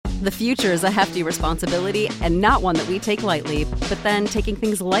The future is a hefty responsibility and not one that we take lightly, but then taking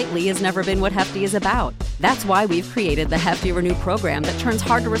things lightly has never been what Hefty is about. That's why we've created the Hefty Renew program that turns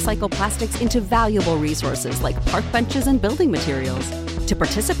hard-to-recycle plastics into valuable resources like park benches and building materials. To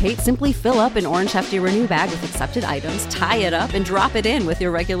participate, simply fill up an orange Hefty Renew bag with accepted items, tie it up, and drop it in with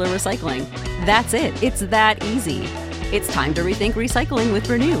your regular recycling. That's it. It's that easy. It's time to rethink recycling with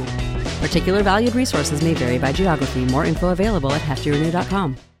Renew. Particular valued resources may vary by geography. More info available at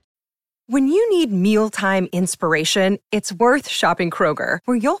heftyrenew.com. When you need mealtime inspiration, it's worth shopping Kroger,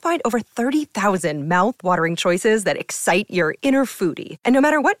 where you'll find over 30,000 mouth-watering choices that excite your inner foodie. And no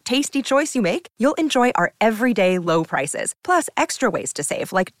matter what tasty choice you make, you'll enjoy our everyday low prices, plus extra ways to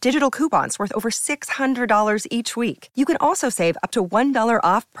save, like digital coupons worth over $600 each week. You can also save up to $1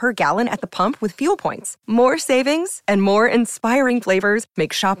 off per gallon at the pump with fuel points. More savings and more inspiring flavors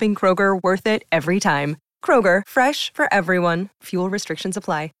make shopping Kroger worth it every time. Kroger, fresh for everyone. Fuel restrictions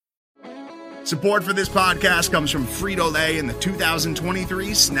apply. Support for this podcast comes from Frito-Lay and the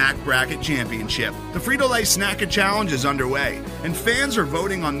 2023 Snack Bracket Championship. The Frito-Lay Snack-It Challenge is underway, and fans are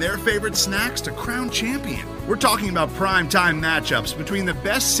voting on their favorite snacks to crown champion. We're talking about prime-time matchups between the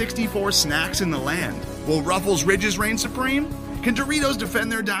best 64 snacks in the land. Will Ruffles Ridges reign supreme? Can Doritos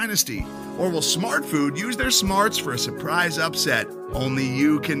defend their dynasty? Or will Smart Food use their smarts for a surprise upset? Only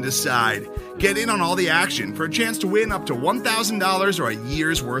you can decide. Get in on all the action for a chance to win up to $1,000 or a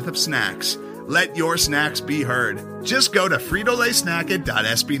year's worth of snacks. Let your snacks be heard. Just go to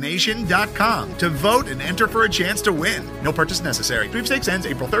fritolaysnacket.sbnation.com to vote and enter for a chance to win. No purchase necessary. Sweepstakes ends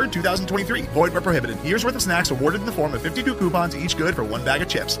April 3rd, 2023. Void where prohibited. Year's worth of snacks awarded in the form of 52 coupons, each good for one bag of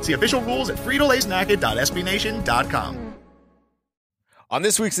chips. See official rules at fritolaysnacket.sbnation.com. On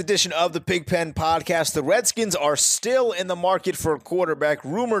this week's edition of the Pigpen Podcast, the Redskins are still in the market for a quarterback.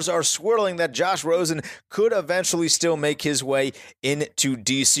 Rumors are swirling that Josh Rosen could eventually still make his way into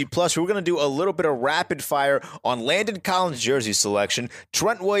D.C. Plus, we're going to do a little bit of rapid fire on Landon Collins' jersey selection,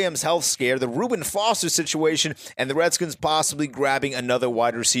 Trent Williams' health scare, the Reuben Foster situation, and the Redskins possibly grabbing another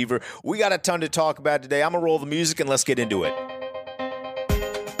wide receiver. We got a ton to talk about today. I'm going to roll the music and let's get into it.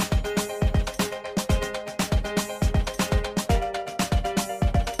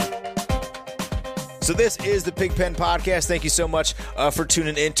 So this is the Pigpen Podcast. Thank you so much for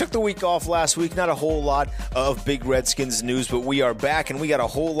tuning in. Took the week off last week. Not a whole lot of big Redskins news, but we are back, and we got a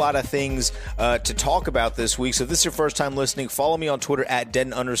whole lot of things to talk about this week. So if this is your first time listening, follow me on Twitter at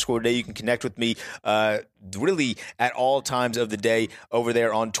 @Den_day. You can connect with me really at all times of the day over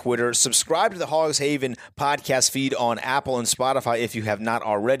there on Twitter. Subscribe to the Hogs Haven podcast feed on Apple and Spotify if you have not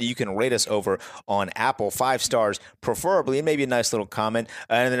already. You can rate us over on Apple, 5 stars preferably, and maybe a nice little comment.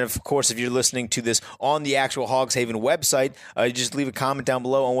 And then, of course, if you're listening to this on the actual Hogs Haven website, you just leave a comment down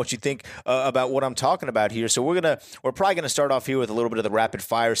below on what you think about what I'm talking about here. So we're probably gonna start off here with a little bit of the rapid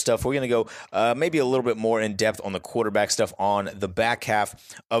fire stuff. We're gonna go maybe a little bit more in depth on the quarterback stuff on the back half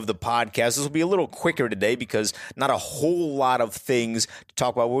of the podcast. This will be a little quicker today because not a whole lot of things to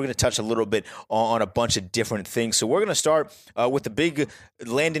talk about. We're going to touch a little bit on a bunch of different things. So we're going to start with the big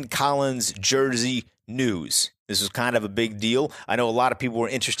Landon Collins jersey news. This was kind of a big deal. I know a lot of people were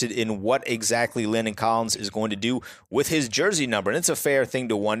interested in what exactly Landon Collins is going to do with his jersey number, and it's a fair thing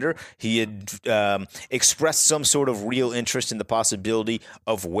to wonder. He had expressed some sort of real interest in the possibility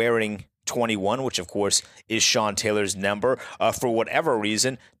of wearing 21, which of course is Sean Taylor's number. For whatever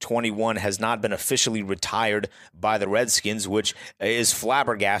reason, 21 has not been officially retired by the Redskins, which is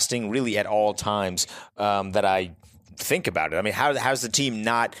flabbergasting really at all times that I think about it. I mean, how's the team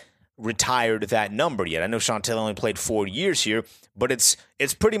not retired that number yet? I know Sean Taylor only played 4 years here, but it's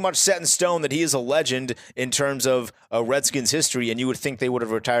pretty much set in stone that he is a legend in terms of Redskins history, and you would think they would have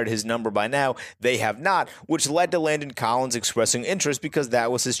retired his number by now. They have not, which led to Landon Collins expressing interest because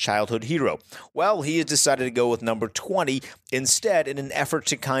that was his childhood hero. Well, he has decided to go with number 20 instead in an effort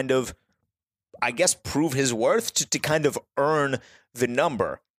to kind of, I guess, prove his worth, to kind of earn the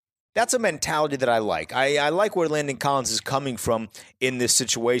number. That's a mentality that I like. I like where Landon Collins is coming from in this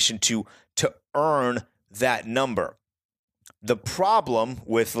situation to earn that number. The problem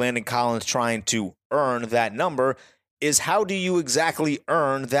with Landon Collins trying to earn that number is how do you exactly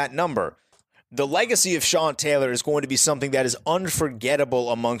earn that number? The legacy of Sean Taylor is going to be something that is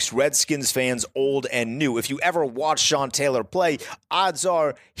unforgettable amongst Redskins fans, old and new. If you ever watch Sean Taylor play, odds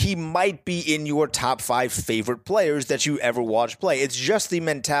are he might be in your top 5 favorite players that you ever watched play. It's just the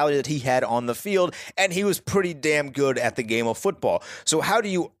mentality that he had on the field, and he was pretty damn good at the game of football. So how do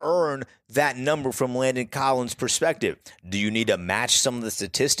you earn that number from Landon Collins' perspective? Do you need to match some of the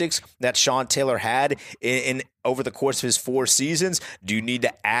statistics that Sean Taylor had in over the course of his 4 seasons? Do you need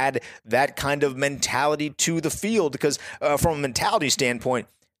to add that kind of mentality to the field? Because from a mentality standpoint,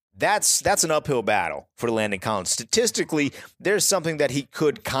 that's an uphill battle for Landon Collins. Statistically, there's something that he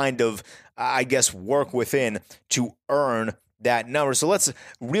could kind of, I guess, work within to earn that number. So let's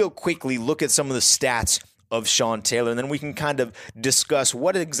real quickly look at some of the stats of Sean Taylor, and then we can kind of discuss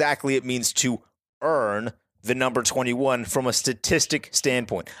what exactly it means to earn the number 21 from a statistic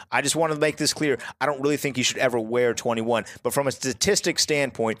standpoint. I just want to make this clear. I don't really think he should ever wear 21, but from a statistic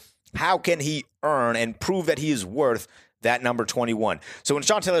standpoint, how can he earn and prove that he is worth that number 21? So in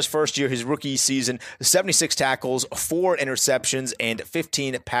Sean Taylor's first year, his rookie season, 76 tackles, 4 interceptions, and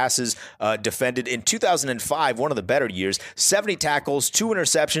 15 passes defended. In 2005, one of the better years, 70 tackles, 2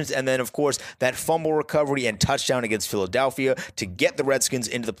 interceptions, and then, of course, that fumble recovery and touchdown against Philadelphia to get the Redskins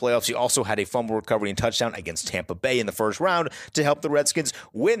into the playoffs. He also had a fumble recovery and touchdown against Tampa Bay in the first round to help the Redskins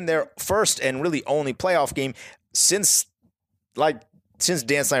win their first and really only playoff game since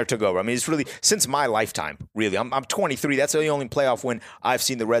Dan Snyder took over. I mean, it's really since my lifetime, really. I'm 23. That's the only playoff win I've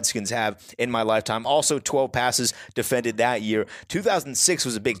seen the Redskins have in my lifetime. Also, 12 passes defended that year. 2006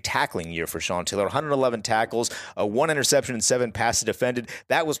 was a big tackling year for Sean Taylor. 111 tackles, 1 interception, and 7 passes defended.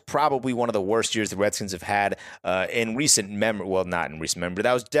 That was probably one of the worst years the Redskins have had in recent memory. Well, not in recent memory, but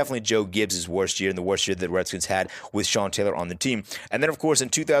that was definitely Joe Gibbs' worst year and the worst year the Redskins had with Sean Taylor on the team. And then, of course, in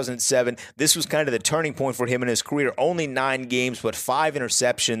 2007, this was kind of the turning point for him in his career. Only 9 games, but 5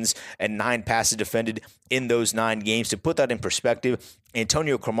 interceptions and 9 passes defended in those 9 games. To put that in perspective,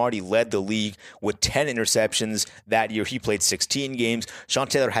 Antonio Cromartie led the league with 10 interceptions that year. He played 16 games. Sean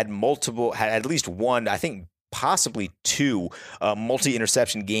Taylor had at least one, I think possibly 2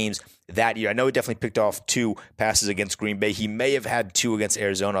 multi-interception games that year. I know he definitely picked off 2 passes against Green Bay. He may have had 2 against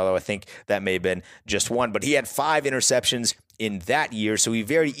Arizona, although I think that may have been just 1. But he had 5 interceptions in that year, so he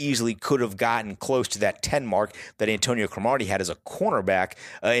very easily could have gotten close to that 10 mark that Antonio Cromartie had as a cornerback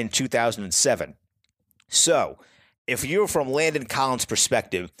in 2007. So, if you're from Landon Collins'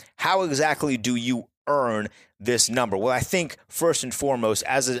 perspective, how exactly do you earn this number? Well, I think first and foremost,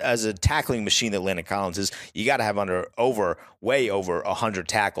 as a tackling machine that Landon Collins is, you got to have way over 100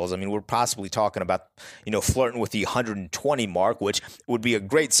 tackles. I mean, we're possibly talking about, flirting with the 120 mark, which would be a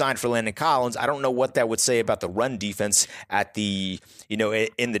great sign for Landon Collins. I don't know what that would say about the run defense at the,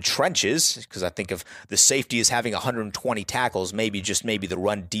 in the trenches, because I think of the safety as having 120 tackles, maybe the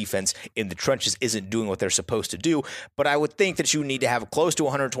run defense in the trenches isn't doing what they're supposed to do. But I would think that you need to have close to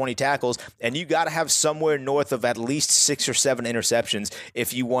 120 tackles, and you got to have somewhere north of at least 6 or 7 interceptions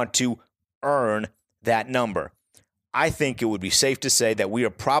if you want to earn that number. I think it would be safe to say that we are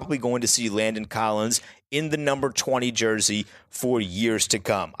probably going to see Landon Collins in the number 20 jersey for years to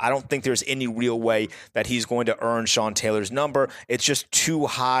come. I don't think there's any real way that he's going to earn Sean Taylor's number. It's just too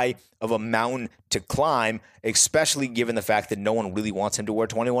high of a mountain to climb, especially given the fact that no one really wants him to wear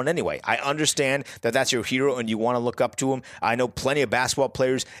 21 anyway. I understand that that's your hero and you want to look up to him. I know plenty of basketball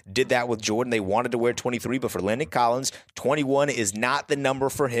players did that with Jordan. They wanted to wear 23, but for Landon Collins, 21 is not the number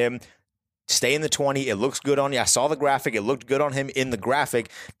for him. Stay in the 20. It looks good on you. I saw the graphic. It looked good on him in the graphic.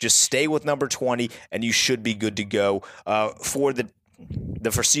 Just stay with number 20, and you should be good to go for the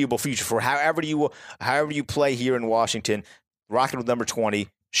foreseeable future. For however you play here in Washington, rocking with number 20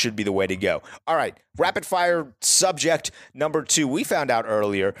 should be the way to go. All right, rapid fire subject number 2. We found out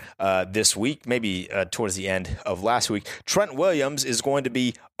earlier this week, maybe towards the end of last week, Trent Williams is going to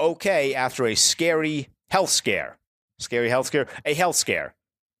be okay after a scary health scare. A health scare.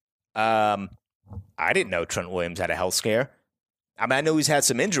 I didn't know Trent Williams had a health scare. I mean, I know he's had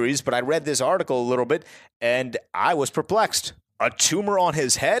some injuries, but I read this article a little bit, and I was perplexed. A tumor on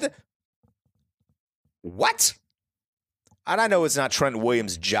his head? What? And I know it's not Trent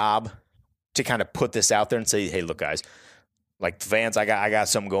Williams' job to kind of put this out there and say, hey, look, guys, like fans, I got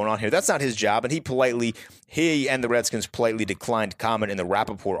something going on here. That's not his job, and he and the Redskins politely declined comment in the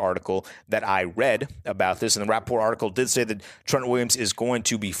Rappaport article that I read about this, and the Rappaport article did say that Trent Williams is going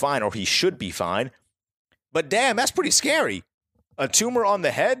to be fine, or he should be fine. But damn, that's pretty scary. A tumor on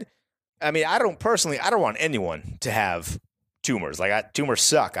the head? I mean, I don't want anyone to have tumors. Tumors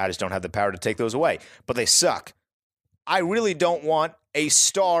suck. I just don't have the power to take those away, but they suck. I really don't want a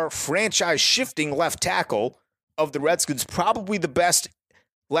star franchise-shifting left tackle of the Redskins, probably the best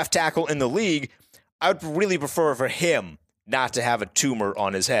left tackle in the league. I would really prefer for him not to have a tumor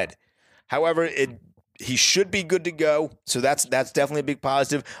on his head. However, he should be good to go, so that's definitely a big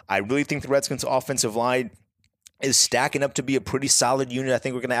positive. I really think the Redskins' offensive line is stacking up to be a pretty solid unit. I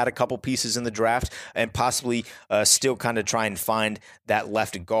think we're going to add a couple pieces in the draft and possibly still kind of try and find that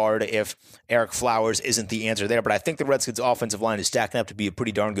left guard if Eric Flowers isn't the answer there. But I think the Redskins' offensive line is stacking up to be a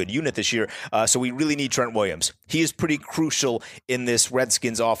pretty darn good unit this year. So we really need Trent Williams. He is pretty crucial in this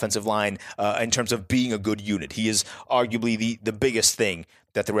Redskins offensive line in terms of being a good unit. He is arguably the biggest thing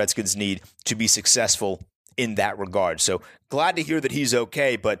that the Redskins need to be successful in that regard. So glad to hear that he's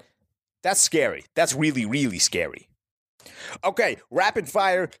okay, but that's scary. That's really, really scary. Okay, rapid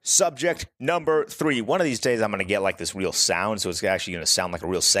fire subject number 3. One of these days I'm going to get like this real sound, so it's actually going to sound like a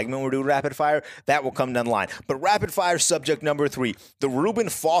real segment when we're doing rapid fire. That will come down the line. But rapid fire subject number 3, the Reuben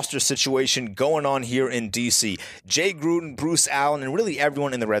Foster situation going on here in D.C. Jay Gruden, Bruce Allen, and really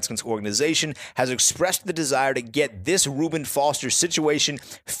everyone in the Redskins organization has expressed the desire to get this Reuben Foster situation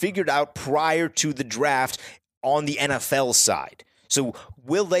figured out prior to the draft on the NFL side. So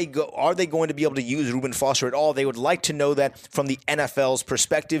are they going to be able to use Reuben Foster at all? They would like to know that from the NFL's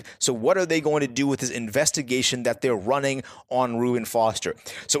perspective. So what are they going to do with this investigation that they're running on Reuben Foster?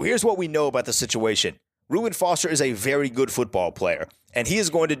 So here's what we know about the situation. Reuben Foster is a very good football player, and he is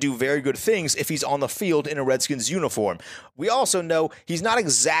going to do very good things if he's on the field in a Redskins uniform. We also know he's not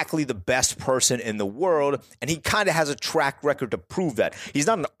exactly the best person in the world, and he kind of has a track record to prove that. He's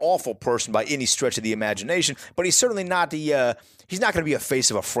not an awful person by any stretch of the imagination, but he's certainly not he's not going to be a face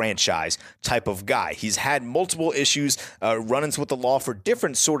of a franchise type of guy. He's had multiple issues, run-ins with the law for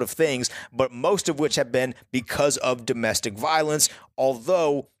different sort of things, but most of which have been because of domestic violence,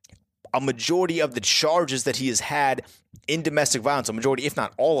 although a majority of the charges that he has had in domestic violence, a majority, if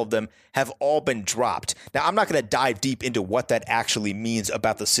not all of them, have all been dropped. Now, I'm not going to dive deep into what that actually means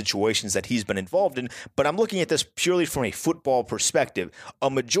about the situations that he's been involved in, but I'm looking at this purely from a football perspective. A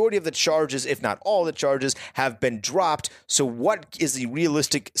majority of the charges, if not all the charges, have been dropped. So what is the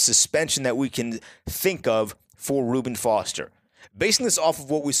realistic suspension that we can think of for Reuben Foster? Basing this off of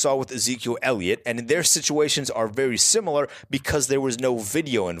what we saw with Ezekiel Elliott, and their situations are very similar because there was no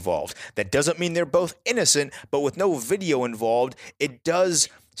video involved. That doesn't mean they're both innocent, but with no video involved, it does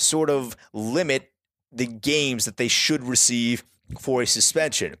sort of limit the games that they should receive for a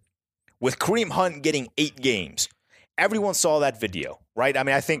suspension. With Kareem Hunt getting 8 games, everyone saw that video, right? I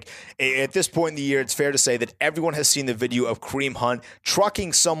mean, I think at this point in the year, it's fair to say that everyone has seen the video of Kareem Hunt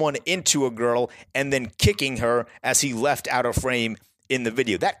trucking someone into a girl and then kicking her as he left out of frame in the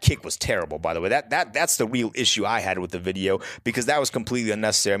video. That kick was terrible, by the way. That's the real issue I had with the video, because that was completely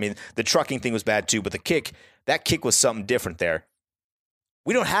unnecessary. I mean, the trucking thing was bad too, but that kick was something different there.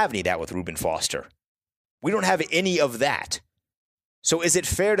 We don't have any of that with Reuben Foster. We don't have any of that. So is it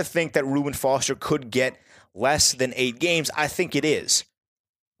fair to think that Reuben Foster could get less than 8 games? I think it is.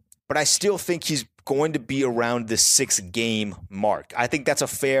 But I still think he's going to be around the 6-game mark. I think that's a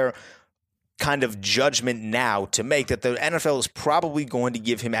fair kind of judgment now to make, that the NFL is probably going to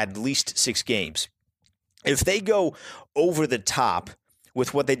give him at least 6 games. If they go over the top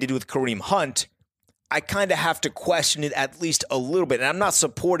with what they did with Kareem Hunt, I kind of have to question it at least a little bit. And I'm not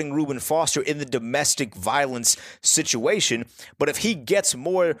supporting Reuben Foster in the domestic violence situation, but if he gets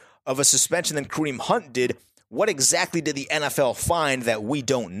more of a suspension than Kareem Hunt did, what exactly did the NFL find that we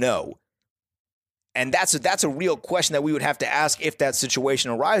don't know? And that's a real question that we would have to ask if that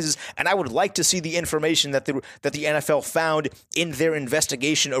situation arises. And I would like to see the information that the NFL found in their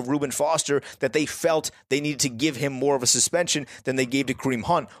investigation of Reuben Foster, that they felt they needed to give him more of a suspension than they gave to Kareem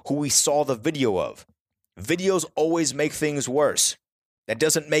Hunt, who we saw the video of. Videos always make things worse. That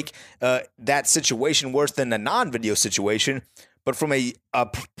doesn't make that situation worse than a non-video situation. But from a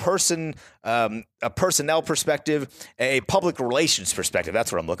personnel perspective, a public relations perspective,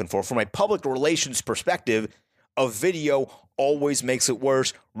 that's what I'm looking for. From a public relations perspective, a video always makes it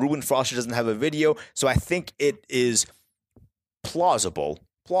worse. Reuben Foster doesn't have a video, so I think it is plausible.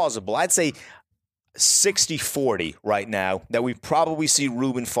 I'd say 60-40 right now that we probably see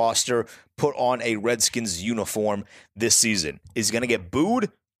Reuben Foster put on a Redskins uniform this season. Is he going to get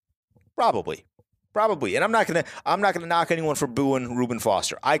booed? Probably. And I'm not gonna knock anyone for booing Reuben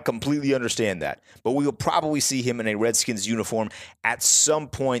Foster. I completely understand that. But we will probably see him in a Redskins uniform at some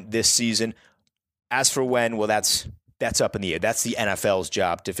point this season. As for when, well, that's up in the air. That's the NFL's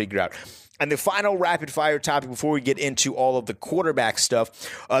job to figure out. And the final rapid-fire topic before we get into all of the quarterback stuff,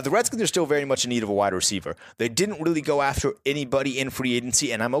 the Redskins are still very much in need of a wide receiver. They didn't really go after anybody in free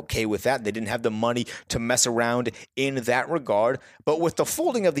agency, and I'm okay with that. They didn't have the money to mess around in that regard. But with the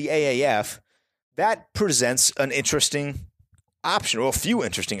folding of the AAF, that presents an interesting option, or a few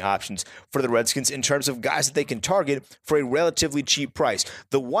interesting options for the Redskins in terms of guys that they can target for a relatively cheap price.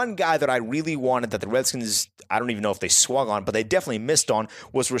 The one guy that I really wanted that the Redskins, I don't even know if they swung on, but they definitely missed on,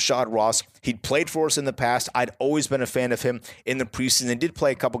 was Rashad Ross. He'd played for us in the past. I'd always been a fan of him in the preseason.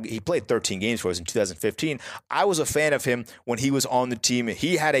 He played 13 games for us in 2015. I was a fan of him when he was on the team.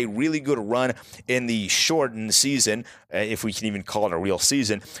 He had a really good run in the shortened season, if we can even call it a real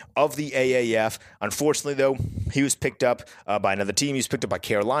season, of the AAF. Unfortunately, though, he was picked up by by another team. He's picked up by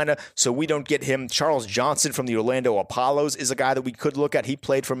Carolina, so we don't get him. Charles Johnson from the Orlando Apollos is a guy that we could look at. He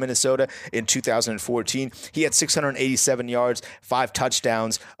played for Minnesota in 2014. He had 687 yards, 5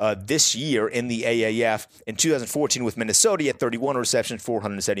 touchdowns this year in the AAF. In 2014 with Minnesota, he had 31 receptions,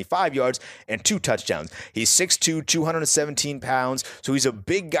 475 yards, and 2 touchdowns. He's 6'2", 217 pounds, so he's a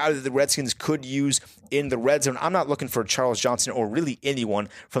big guy that the Redskins could use in the red zone. I'm not looking for Charles Johnson or really anyone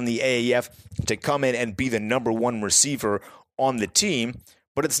from the AAF to come in and be the number one receiver on the team,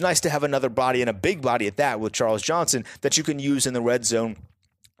 but it's nice to have another body, and a big body at that, with Charles Johnson that you can use in the red zone.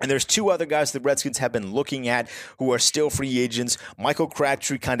 And there's 2 other guys the Redskins have been looking at who are still free agents. Michael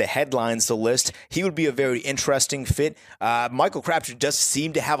Crabtree kind of headlines the list. He would be a very interesting fit. Michael Crabtree does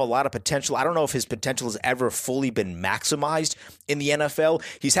seem to have a lot of potential. I don't know if his potential has ever fully been maximized in the NFL.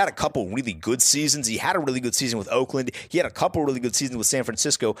 He's had a couple really good seasons. He had a really good season with Oakland. He had a couple really good seasons with San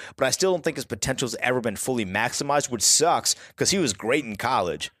Francisco, but I still don't think his potential has ever been fully maximized, which sucks because he was great in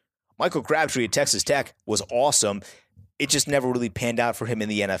college. Michael Crabtree at Texas Tech was awesome. It just never really panned out for him in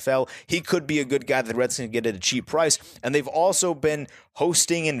the NFL. He could be a good guy that the Redskins can get at a cheap price. And they've also been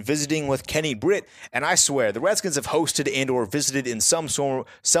hosting and visiting with Kenny Britt. And I swear, the Redskins have hosted and or visited in some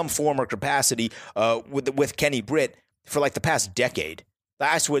form or capacity with Kenny Britt for like the past decade.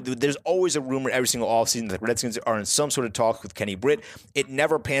 I swear, there's always a rumor every single offseason that the Redskins are in some sort of talk with Kenny Britt. It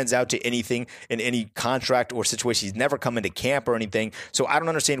never pans out to anything in any contract or situation. He's never come into camp or anything. So I don't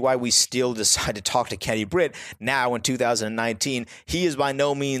understand why we still decide to talk to Kenny Britt now in 2019. He is by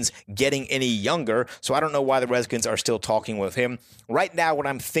no means getting any younger, so I don't know why the Redskins are still talking with him. Right now, what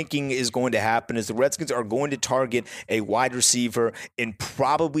I'm thinking is going to happen is the Redskins are going to target a wide receiver in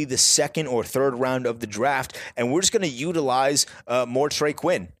probably the 2nd or 3rd round of the draft, and we're just going to utilize more Trey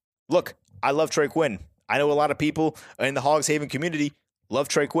Quinn. Look, I love Trey Quinn. I know a lot of people in the Hogs Haven community love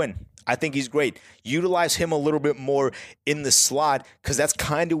Trey Quinn. I think he's great. Utilize him a little bit more in the slot because that's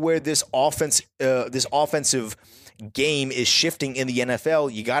kind of where this offensive game is shifting in the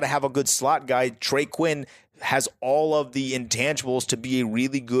NFL. You got to have a good slot guy. Trey Quinn has all of the intangibles to be a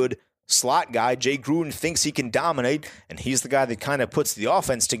really good slot guy. Jay Gruden thinks he can dominate, and he's the guy that kind of puts the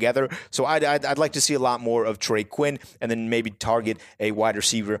offense together. So I'd like to see a lot more of Trey Quinn and then maybe target a wide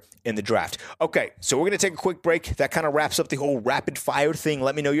receiver in the draft. Okay, so we're going to take a quick break. That kind of wraps up the whole rapid fire thing.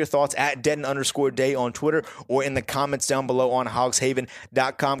 Let me know your thoughts at Denton_Day on Twitter or in the comments down below on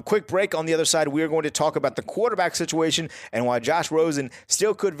hogshaven.com. Quick break. On the other side, we are going to talk about the quarterback situation and why Josh Rosen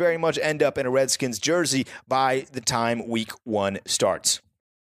still could very much end up in a Redskins jersey by the time Week 1 starts.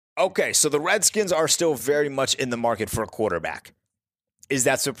 Okay, so the Redskins are still very much in the market for a quarterback. Is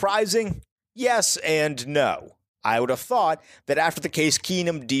that surprising? Yes and no. I would have thought that after the Case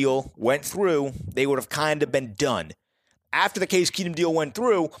Keenum deal went through, they would have kind of been done. After the Case Keenum deal went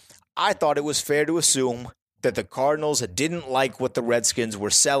through, I thought it was fair to assume that the Cardinals didn't like what the Redskins were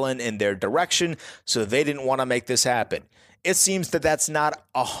selling in their direction, so they didn't want to make this happen. It seems that that's not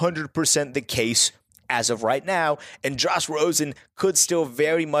 100% the case as of right now, and Josh Rosen could still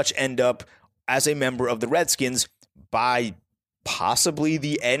very much end up as a member of the Redskins by possibly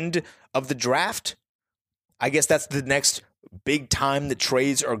the end of the draft. I guess that's the next big time the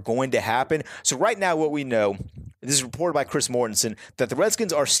trades are going to happen. So right now what we know, this is reported by Chris Mortensen, that the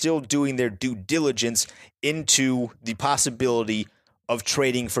Redskins are still doing their due diligence into the possibility of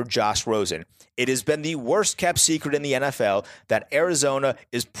trading for Josh Rosen. It has been the worst kept secret in the NFL that Arizona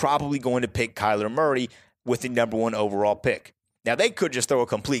is probably going to pick Kyler Murray with the number 1 overall pick. Now, they could just throw a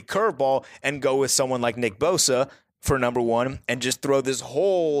complete curveball and go with someone like Nick Bosa for number 1 and just throw this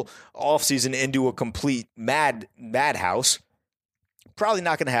whole offseason into a complete madhouse. Probably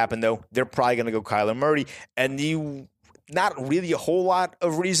not going to happen, though. They're probably going to go Kyler Murray. And not really a whole lot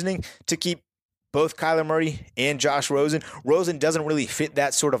of reasoning to keep both Kyler Murray and Josh Rosen. Rosen doesn't really fit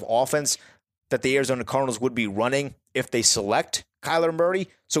that sort of offense that the Arizona Cardinals would be running if they select Kyler Murray,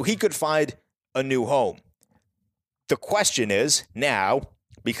 so he could find a new home. The question is, now,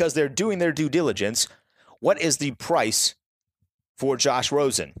 because they're doing their due diligence, what is the price for Josh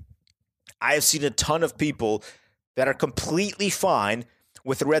Rosen? I have seen a ton of people that are completely fine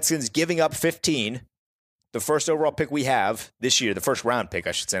with the Redskins giving up 15, the first overall pick we have this year, the first round pick,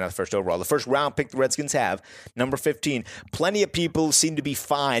 I should say, not the first overall, the first round pick the Redskins have, number 15. Plenty of people seem to be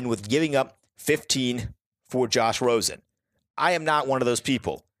fine with giving up 15 for Josh Rosen. I am not one of those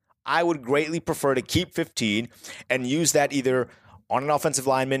people. I would greatly prefer to keep 15 and use that either on an offensive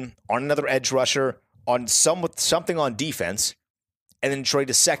lineman, on another edge rusher, on something on defense, and then trade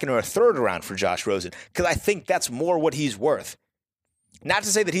a 2nd or a 3rd round for Josh Rosen, because I think that's more what he's worth. Not to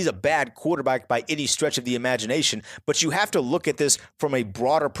say that he's a bad quarterback by any stretch of the imagination, but you have to look at this from a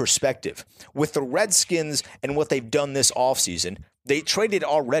broader perspective. With the Redskins and what they've done this offseason, they traded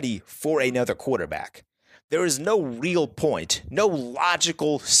already for another quarterback. There is no real point, no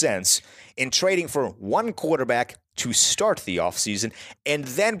logical sense in trading for one quarterback to start the offseason and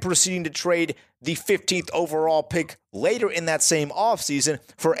then proceeding to trade the 15th overall pick later in that same offseason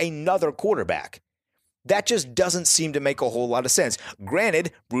for another quarterback. That just doesn't seem to make a whole lot of sense.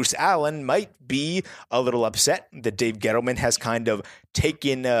 Granted, Bruce Allen might be a little upset that Dave Gettleman has kind of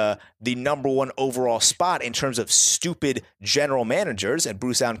taken the number one overall spot in terms of stupid general managers, and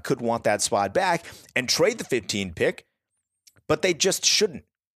Bruce Allen could want that spot back and trade the 15 pick, but they just shouldn't.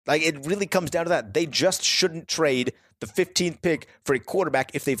 Like, it really comes down to that. They just shouldn't trade the 15th pick for a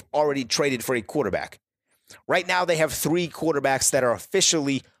quarterback if they've already traded for a quarterback. Right now, they have 3 quarterbacks that are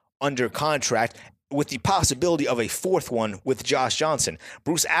officially under contract, with the possibility of a 4th one with Josh Johnson.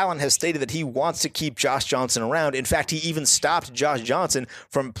 Bruce Allen has stated that he wants to keep Josh Johnson around. In fact, he even stopped Josh Johnson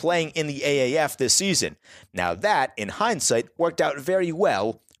from playing in the AAF this season. Now that, in hindsight, worked out very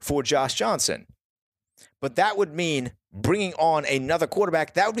well for Josh Johnson. But that would mean bringing on another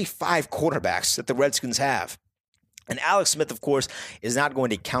quarterback. That would be 5 quarterbacks that the Redskins have. And Alex Smith, of course, is not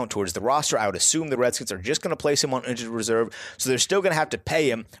going to count towards the roster. I would assume the Redskins are just going to place him on injured reserve, so they're still going to have to pay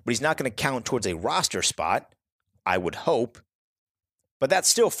him, but he's not going to count towards a roster spot, I would hope. But that's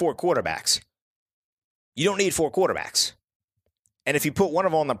still 4 quarterbacks. You don't need 4 quarterbacks. And if you put one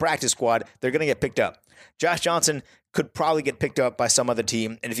of them on the practice squad, they're going to get picked up. Josh Johnson could probably get picked up by some other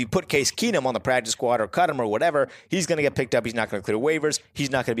team, and if you put Case Keenum on the practice squad or cut him or whatever, he's going to get picked up. He's not going to clear waivers.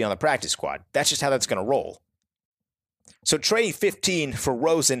 He's not going to be on the practice squad. That's just how that's going to roll. So trading 15 for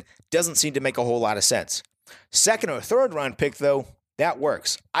Rosen doesn't seem to make a whole lot of sense. 2nd or 3rd round pick, though, that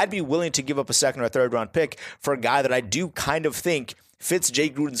works. I'd be willing to give up a 2nd or 3rd round pick for a guy that I do kind of think fits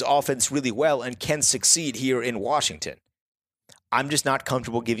Jay Gruden's offense really well and can succeed here in Washington. I'm just not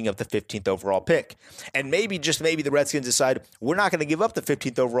comfortable giving up the 15th overall pick. And maybe, just maybe, the Redskins decide we're not going to give up the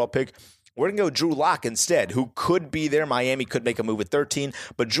 15th overall pick. We're going to go Drew Lock instead, who could be there. Miami could make a move at 13,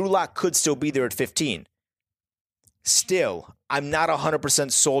 but Drew Lock could still be there at 15. Still, I'm not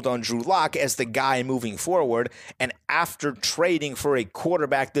 100% sold on Drew Lock as the guy moving forward, and after trading for a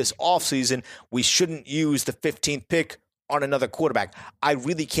quarterback this offseason, we shouldn't use the 15th pick on another quarterback. I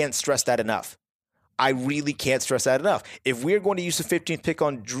really can't stress that enough. If we're going to use the 15th pick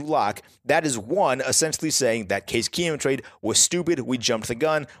on Drew Lock, that is one, essentially saying that Case Keenum trade was stupid, we jumped the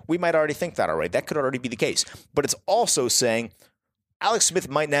gun. We might already think that already. That could already be the case. But it's also saying Alex Smith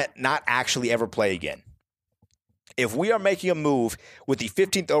might not actually ever play again. If we are making a move with the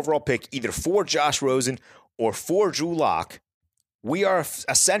 15th overall pick, either for Josh Rosen or for Drew Lock, we are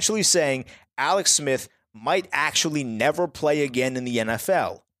essentially saying Alex Smith might actually never play again in the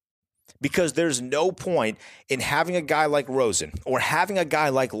NFL. Because there's no point in having a guy like Rosen or having a guy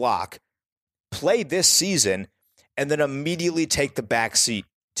like Lock play this season and then immediately take the back seat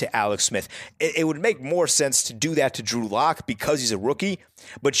to Alex Smith. It would make more sense to do that to Drew Lock because he's a rookie,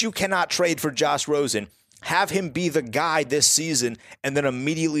 but you cannot trade for Josh Rosen, have him be the guy this season, and then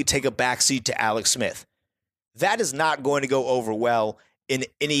immediately take a backseat to Alex Smith. That is not going to go over well in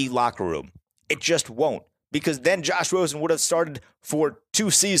any locker room. It just won't, because then Josh Rosen would have started for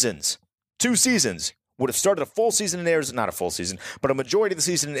 2 seasons. 2 seasons. Would have started a full season in Arizona, not a full season, but a majority of the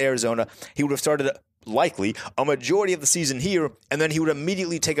season in Arizona. He would have started, likely, a majority of the season here, and then he would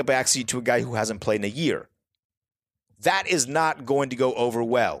immediately take a backseat to a guy who hasn't played in a year. That is not going to go over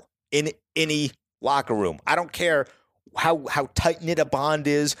well in any locker room. I don't care how tight-knit a bond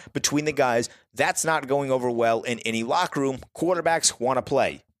is between the guys. That's not going over well in any locker room. Quarterbacks want to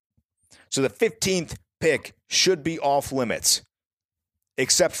play. So the 15th pick should be off limits,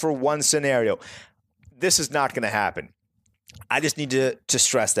 except for one scenario. This is not going to happen. I just need to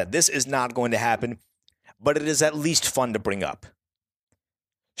stress that. This is not going to happen, but it is at least fun to bring up.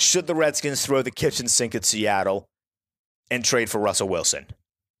 Should the Redskins throw the kitchen sink at Seattle and trade for Russell Wilson?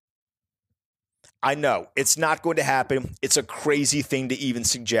 I know, it's not going to happen. It's a crazy thing to even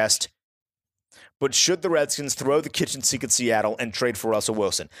suggest. But should the Redskins throw the kitchen sink at Seattle and trade for Russell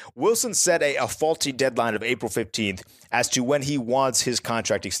Wilson? Wilson set a faulty deadline of April 15th as to when he wants his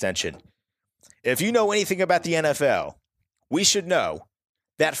contract extension. If you know anything about the NFL, we should know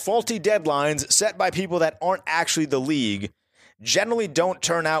that faulty deadlines set by people that aren't actually the league generally don't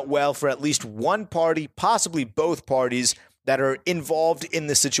turn out well for at least one party, possibly both parties that are involved in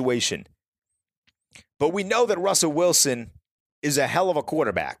the situation. But we know that Russell Wilson is a hell of a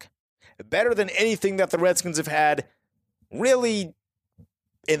quarterback. Better than anything that the Redskins have had really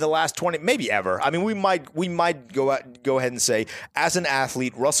in the last 20, maybe ever. I mean, we might go ahead and say, as an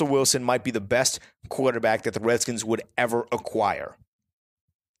athlete, Russell Wilson might be the best quarterback that the Redskins would ever acquire.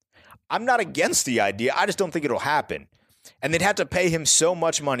 I'm not against the idea. I just don't think it'll happen. And they'd have to pay him so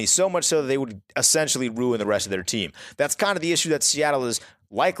much money, so much so that they would essentially ruin the rest of their team. That's kind of the issue that Seattle is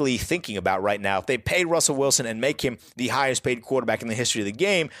likely thinking about right now. If they pay Russell Wilson and make him the highest paid quarterback in the history of the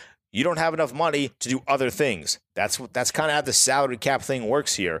game, you don't have enough money to do other things. That's kind of how the salary cap thing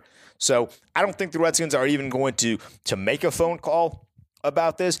works here. So I don't think the Redskins are even going to make a phone call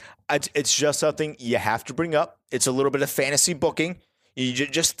about this. It's just something you have to bring up. It's a little bit of fantasy booking. You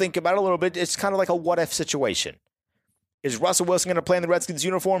just think about it a little bit. It's kind of like a what-if situation. Is Russell Wilson going to play in the Redskins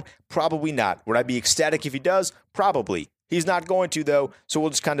uniform? Probably not. Would I be ecstatic if he does? Probably. He's not going to, though, so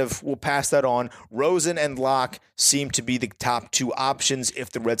we'll pass that on. Rosen and Locke seem to be the top two options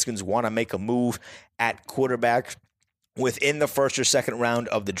if the Redskins want to make a move at quarterback within the first or second round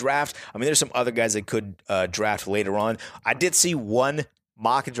of the draft. I mean, there's some other guys that could draft later on. I did see one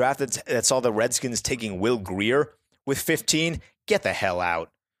mock draft that saw the Redskins taking Will Grier with 15. Get the hell out.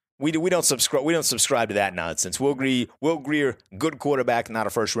 We don't subscribe to that nonsense. Will Grier, good quarterback, not a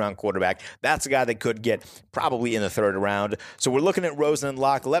first-round quarterback. That's a guy that could get probably in the third round. So we're looking at Rosen and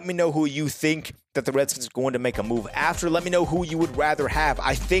Locke. Let me know who you think that the Redskins are going to make a move after. Let me know who you would rather have.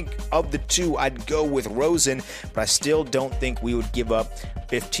 I think of the two, I'd go with Rosen, but I still don't think we would give up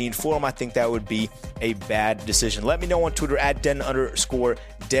 15 for him. I think that would be a bad decision. Let me know on Twitter at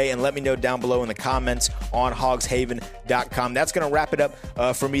Den_Day, and let me know down below in the comments on hogshaven.com. That's going to wrap it up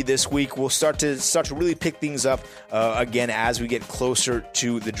for me this week. We'll start to really pick things up again as we get closer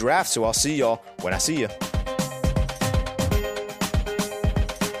to the draft. So I'll see y'all when I see you.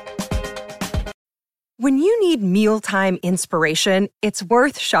 When you need mealtime inspiration, it's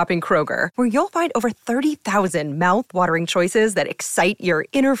worth shopping Kroger, where you'll find over 30,000 mouth-watering choices that excite your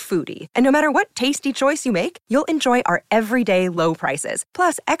inner foodie. And no matter what tasty choice you make, you'll enjoy our everyday low prices,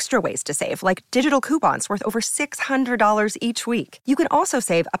 plus extra ways to save, like digital coupons worth over $600 each week. You can also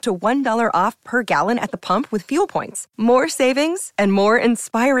save up to $1 off per gallon at the pump with fuel points. More savings and more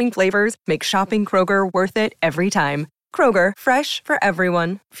inspiring flavors make shopping Kroger worth it every time. Kroger, fresh for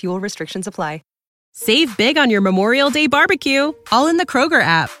everyone. Fuel restrictions apply. Save big on your Memorial Day barbecue, all in the Kroger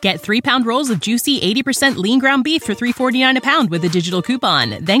app. Get 3-pound rolls of juicy 80% lean ground beef for $3.49 a pound with a digital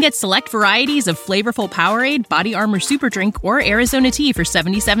coupon. Then get select varieties of flavorful Powerade, Body Armor Super Drink, or Arizona tea for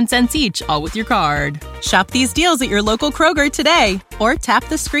 77 cents each, all with your card. Shop these deals at your local Kroger today, or tap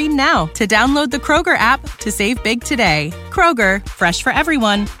the screen now to download the Kroger app to save big today. Kroger, fresh for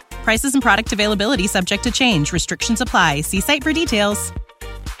everyone. Prices and product availability subject to change. Restrictions apply. See site for details.